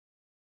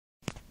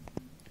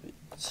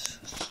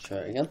Try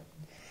it again.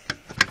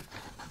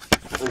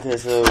 Okay,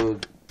 so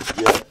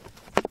yeah,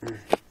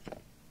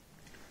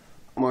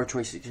 I'm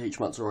R26H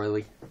Mats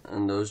O'Reilly,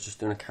 and I was just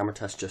doing a camera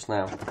test just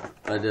now.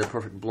 I did a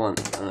perfect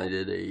blunt, and I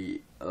did a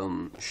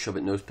shove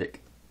it nose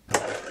pick.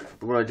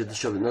 But when I did the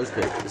shove it nose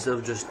pick, instead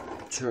of just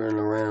turning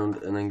around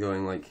and then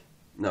going like,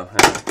 no,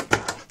 hang on.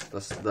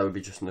 That would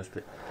be just a nose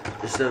pick.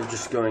 Instead of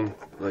just going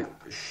like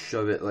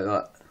shove it like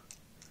that,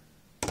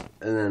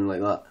 and then like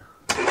that,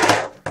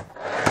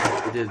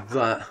 we did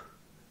that,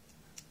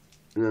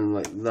 and then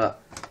like that,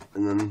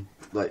 and then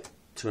like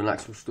to an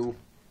actual stool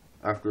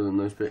after the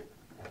nose pick.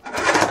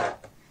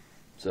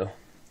 So,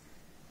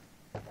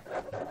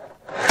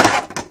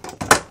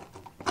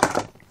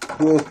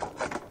 whoa.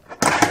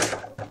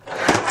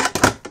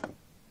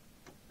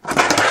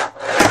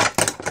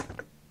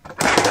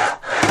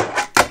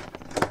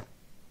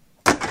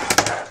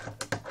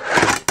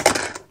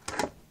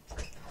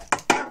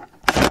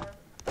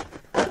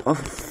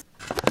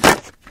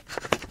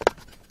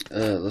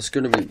 That's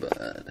gonna be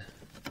bad.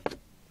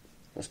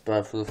 That's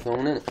bad for the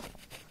phone, isn't it?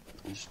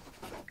 Just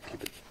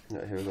keep it. No,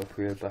 here we go.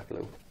 Here, back a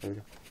little. There we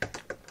go.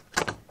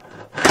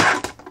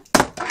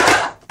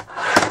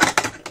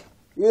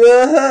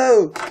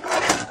 Whoa!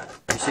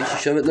 You see, she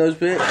shove it nose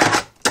bit.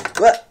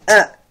 What?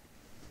 Ah!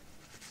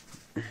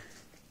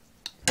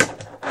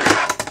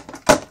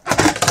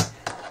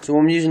 So what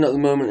I'm using at the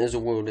moment is a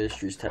World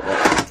Histories Technique.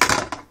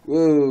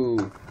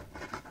 Whoa!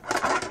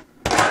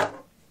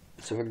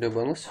 So if I can do a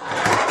boneless.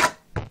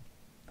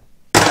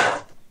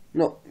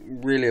 Not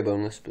really a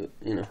boneless, but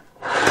you know.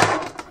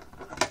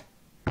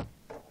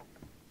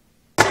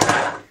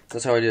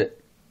 That's how I do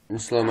it. In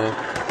slow-mo.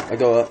 I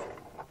go up.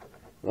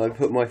 I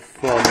put my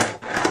thumb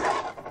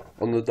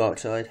on the dark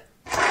side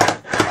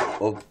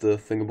of the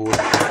fingerboard.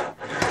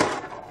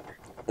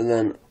 And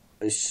then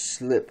I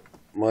slip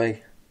my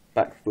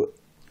back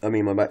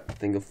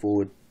finger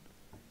forward.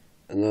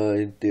 And then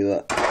I do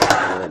that.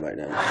 And then back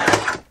down.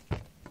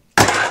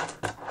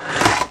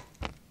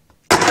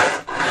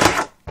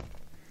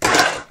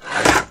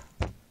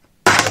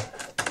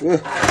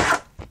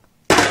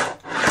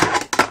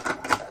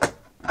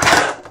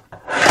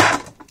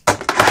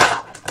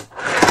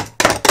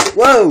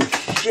 Whoa,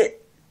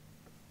 shit!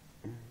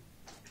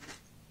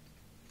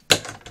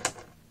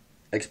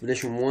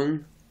 Expedition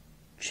 1,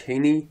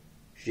 Cheney,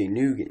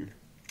 Jenugan.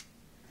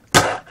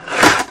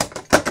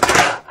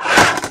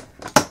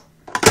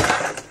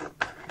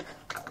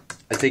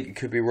 I think it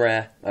could be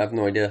rare. I have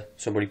no idea.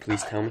 Somebody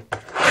please tell me.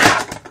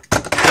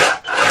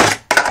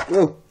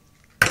 Whoa!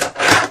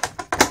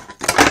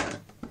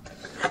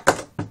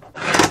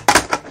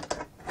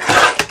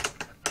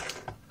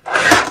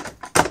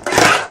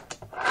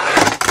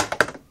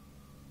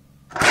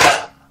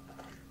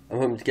 I'm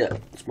hoping to get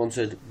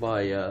sponsored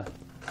by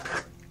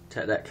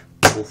Tech Deck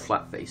or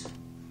Flatface.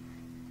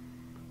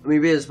 I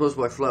mean, being sponsored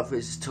by Flatface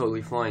is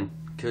totally fine,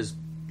 because,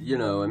 you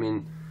know, I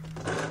mean,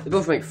 they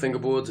both make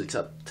fingerboards,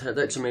 except Tech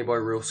Decks are made by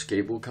real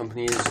skateboard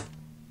companies,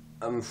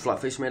 and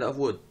Flatface made out of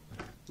wood.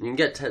 You can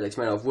get Tech Decks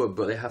made out of wood,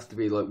 but they have to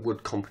be like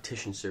wood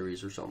competition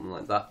series or something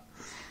like that.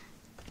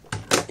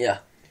 Yeah,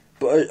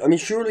 but I mean,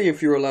 surely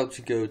if you're allowed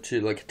to go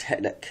to like a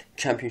Tech Deck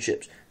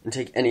championships and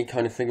take any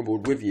kind of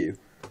fingerboard with you,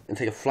 and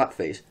take a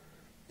Flatface,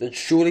 then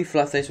surely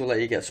Flatface will let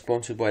you get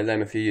sponsored by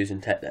them if you're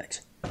using Tech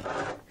Decks.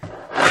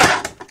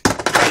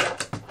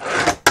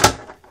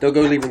 They'll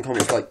go leaving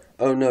comments like,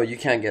 oh no, you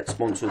can't get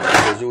sponsored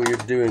because all you're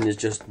doing is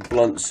just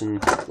blunts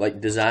and like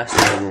disaster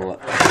and all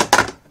that.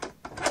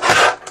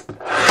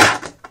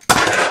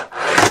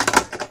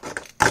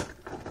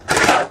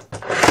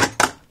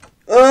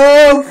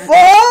 Oh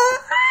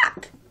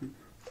fuck!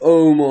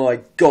 Oh my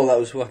god, that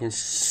was fucking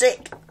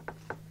sick!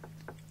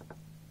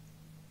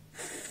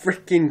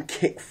 Freaking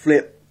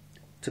kickflip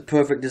to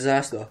perfect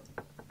disaster.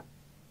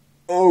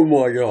 Oh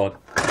my god.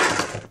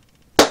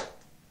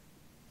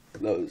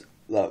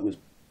 That was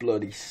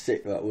bloody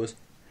sick, that was.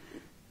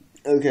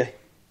 Okay.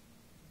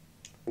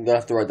 I'm gonna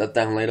have to write that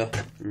down later.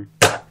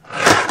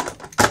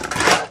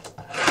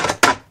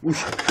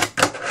 Whoosh.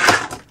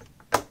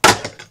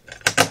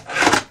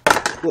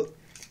 Look,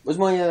 where's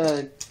my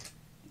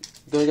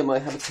gonna get my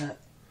Habitat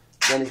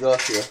Danny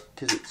Garcia,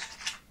 because it's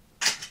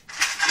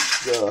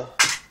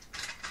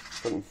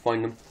if I can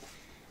find them.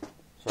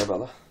 Sorry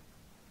about that.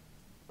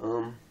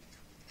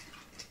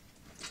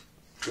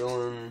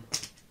 Dylan,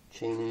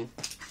 Cheney,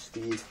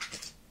 Steve,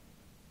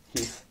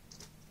 Heath,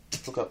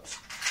 hookups.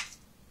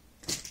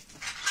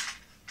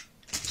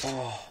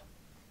 Oh,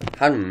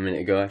 had him a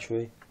minute ago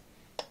actually.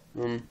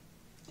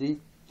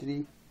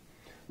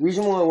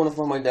 Reason why I want to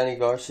find my Danny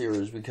Garcia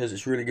is because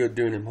it's really good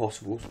doing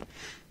impossibles.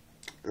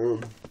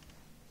 Well,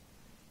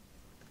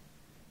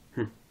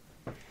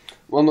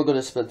 I'm not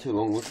gonna spend too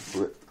long looking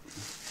for it.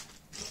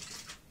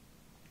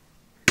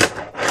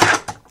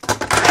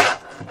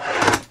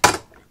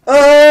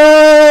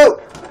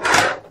 Oh!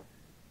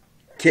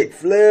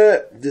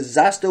 Kickflip!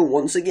 Disaster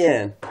once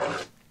again.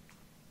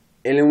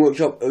 Alien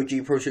Workshop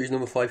OG Pro Series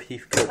number 5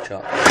 Heath Coat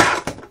Chart.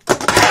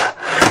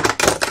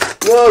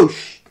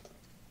 Whoosh!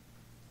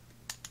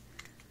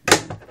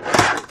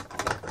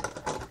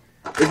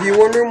 If If you're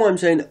wondering why I'm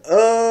saying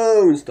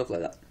oh and stuff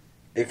like that,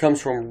 it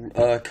comes from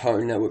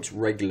Cartoon Network's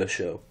regular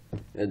show.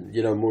 And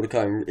you know,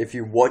 Mordecai, if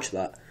you watch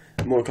that,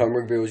 Mordecai and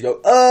Rigby always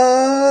go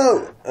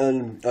oh,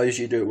 and I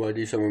usually do it when I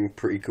do something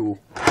pretty cool.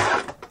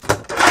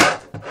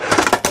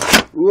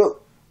 Whoa.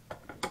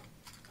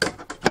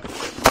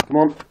 Come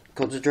on,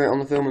 concentrate on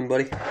the filming,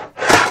 buddy.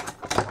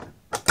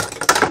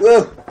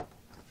 Whoa!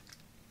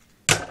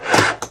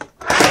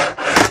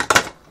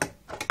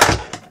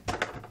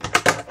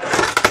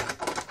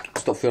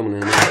 Stop filming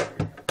in a minute.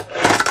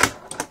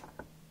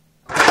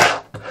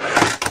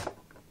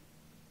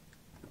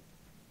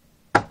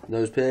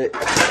 Nose pick.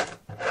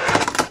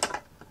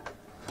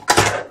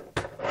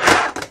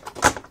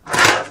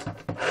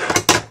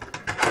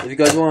 If you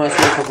guys want to ask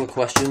me a couple of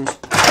questions,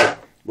 like,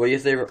 what are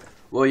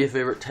your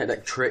favorite tech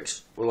deck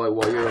tricks, or like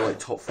what are your like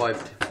top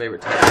 5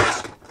 favorite tech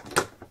decks?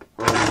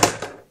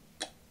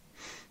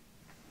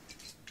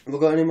 Have I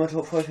got any of my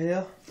top 5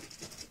 here?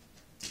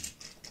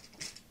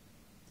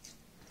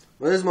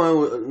 Well, this is my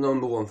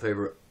number 1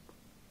 favorite.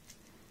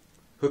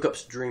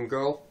 Hookup's Dream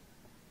Girl.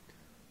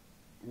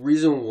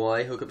 Reason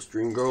why Hookup's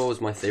Dream Girl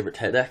is my favorite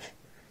tech deck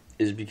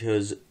is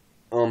because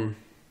I'm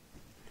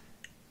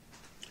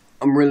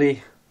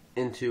really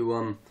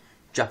into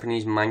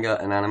Japanese manga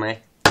and anime.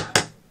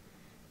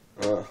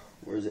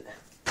 Where is it?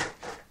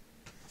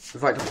 In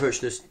fact, I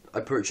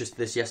purchased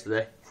this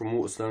yesterday from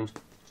Waterstones.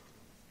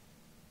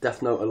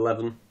 Death Note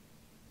 11,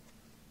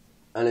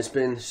 and it's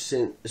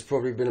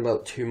probably been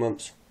about 2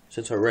 months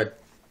since I read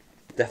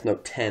Death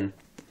Note 10.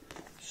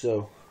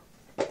 So,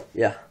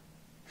 yeah,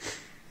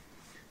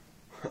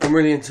 I'm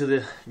really into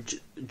the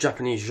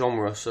Japanese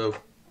genre, so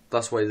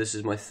that's why this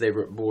is my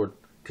favorite board,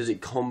 because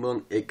it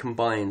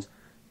combines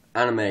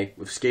anime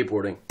with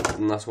skateboarding,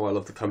 and that's why I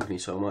love the company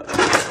so much.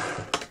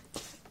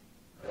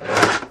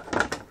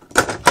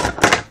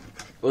 I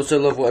also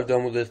love what I've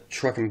done with the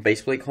truck and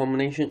baseplate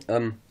combination,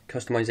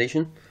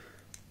 customization.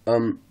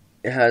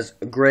 It has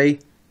a grey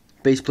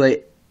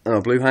baseplate and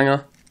a blue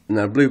hanger, and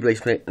then a blue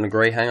baseplate and a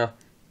grey hanger,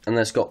 and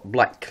then it's got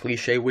black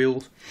cliche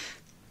wheels.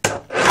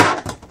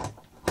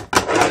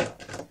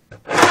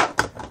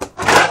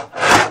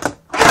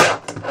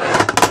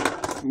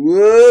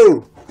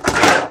 Whoa!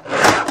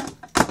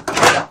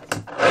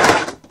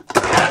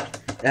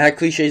 It had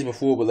cliches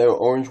before, but they were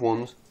orange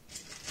ones,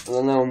 and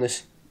then now on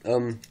this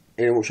Alien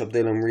Workshop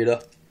Dylan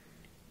Reader,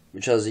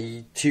 which has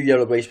 2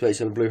 yellow base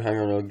plates and a blue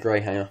hanger and a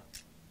grey hanger.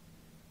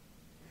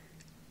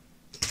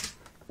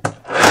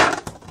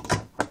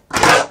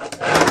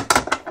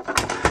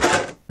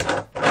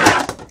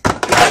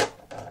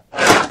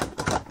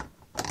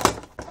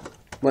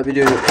 Might be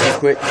doing it too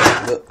quick,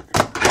 but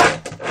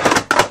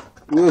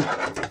whoa.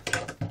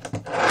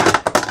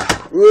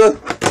 Whoa.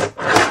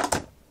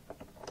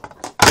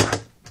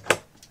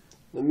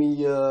 Let me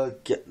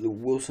get the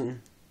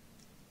Wilson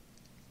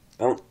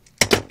out.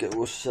 Get the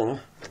Wilson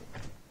center.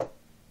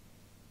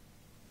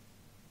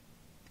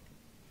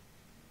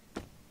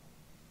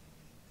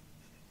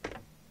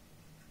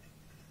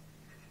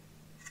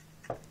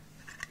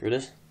 Here it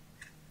is.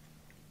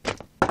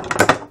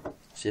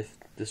 See if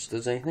this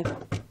does anything.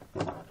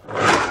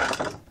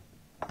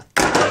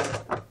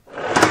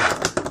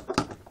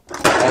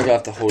 I'm gonna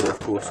have to hold it, of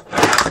course.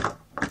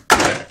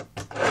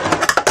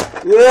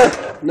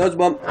 Yeah, nose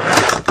bump.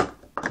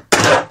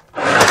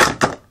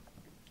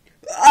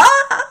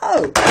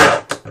 Oh!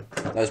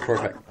 That was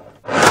perfect.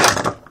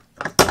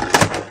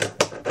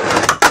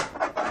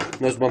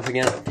 Nose bump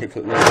again.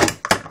 Kickflip nose bump.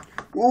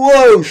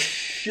 Whoa,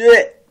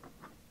 shit!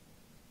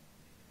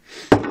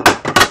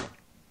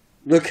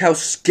 Look how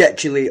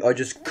sketchily I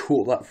just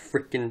caught that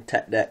freaking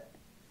tech deck.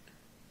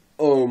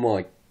 Oh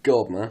my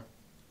god, man.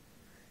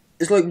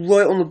 It's like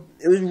right on the,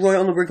 it was right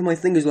on the break of my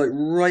fingers, like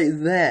right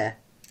there.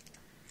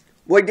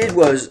 What I did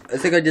was, I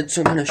think I did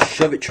some kind of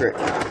shove it trick.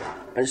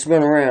 And it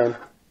spun around,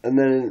 and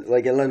then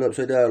like it landed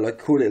upside down, like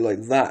caught it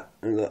like that.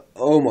 And like,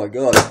 oh my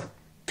god.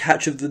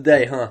 Catch of the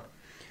day, huh?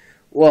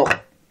 Well,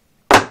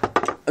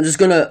 I'm just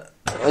gonna,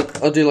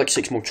 I'll do like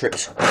 6 more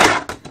tricks.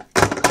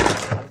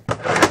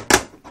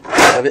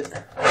 Have it.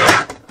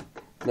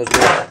 Nose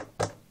ball.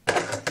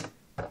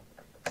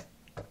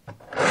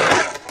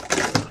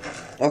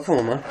 Oh, come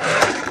on, man.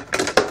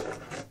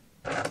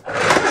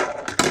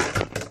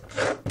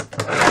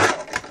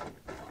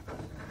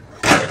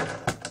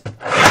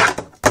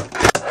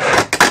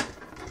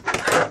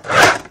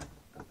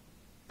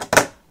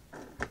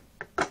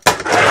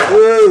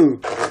 Woo!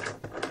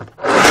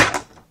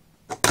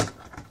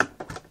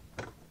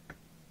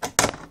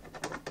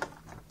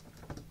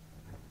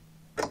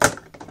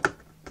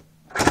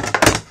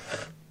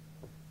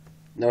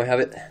 Now we have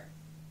it.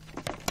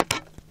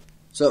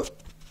 So,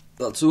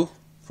 that's all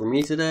for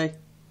me today.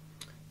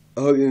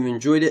 I hope you've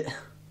enjoyed it.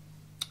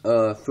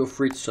 Feel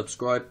free to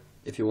subscribe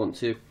if you want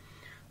to.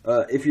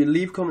 If you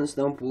leave comments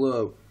down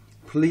below,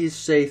 please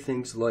say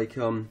things like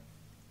I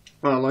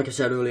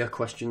said earlier,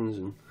 questions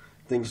and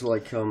things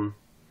like how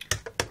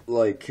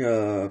long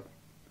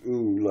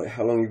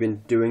you've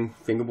been doing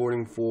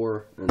fingerboarding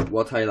for, and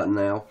well, I'll tell you that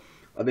now.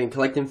 I've been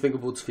collecting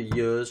fingerboards for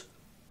years,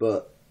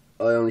 but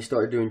I only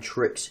started doing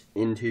tricks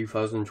in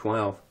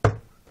 2012, and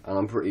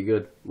I'm pretty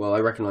good. Well, I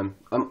reckon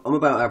I'm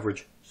about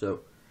average.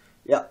 So,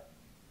 yeah.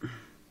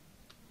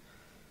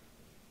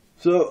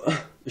 So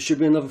there should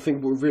be another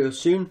fingerboard video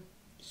soon.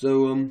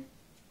 So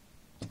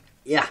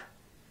yeah,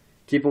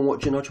 keep on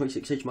watching our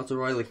 26H Matt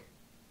O'Reilly.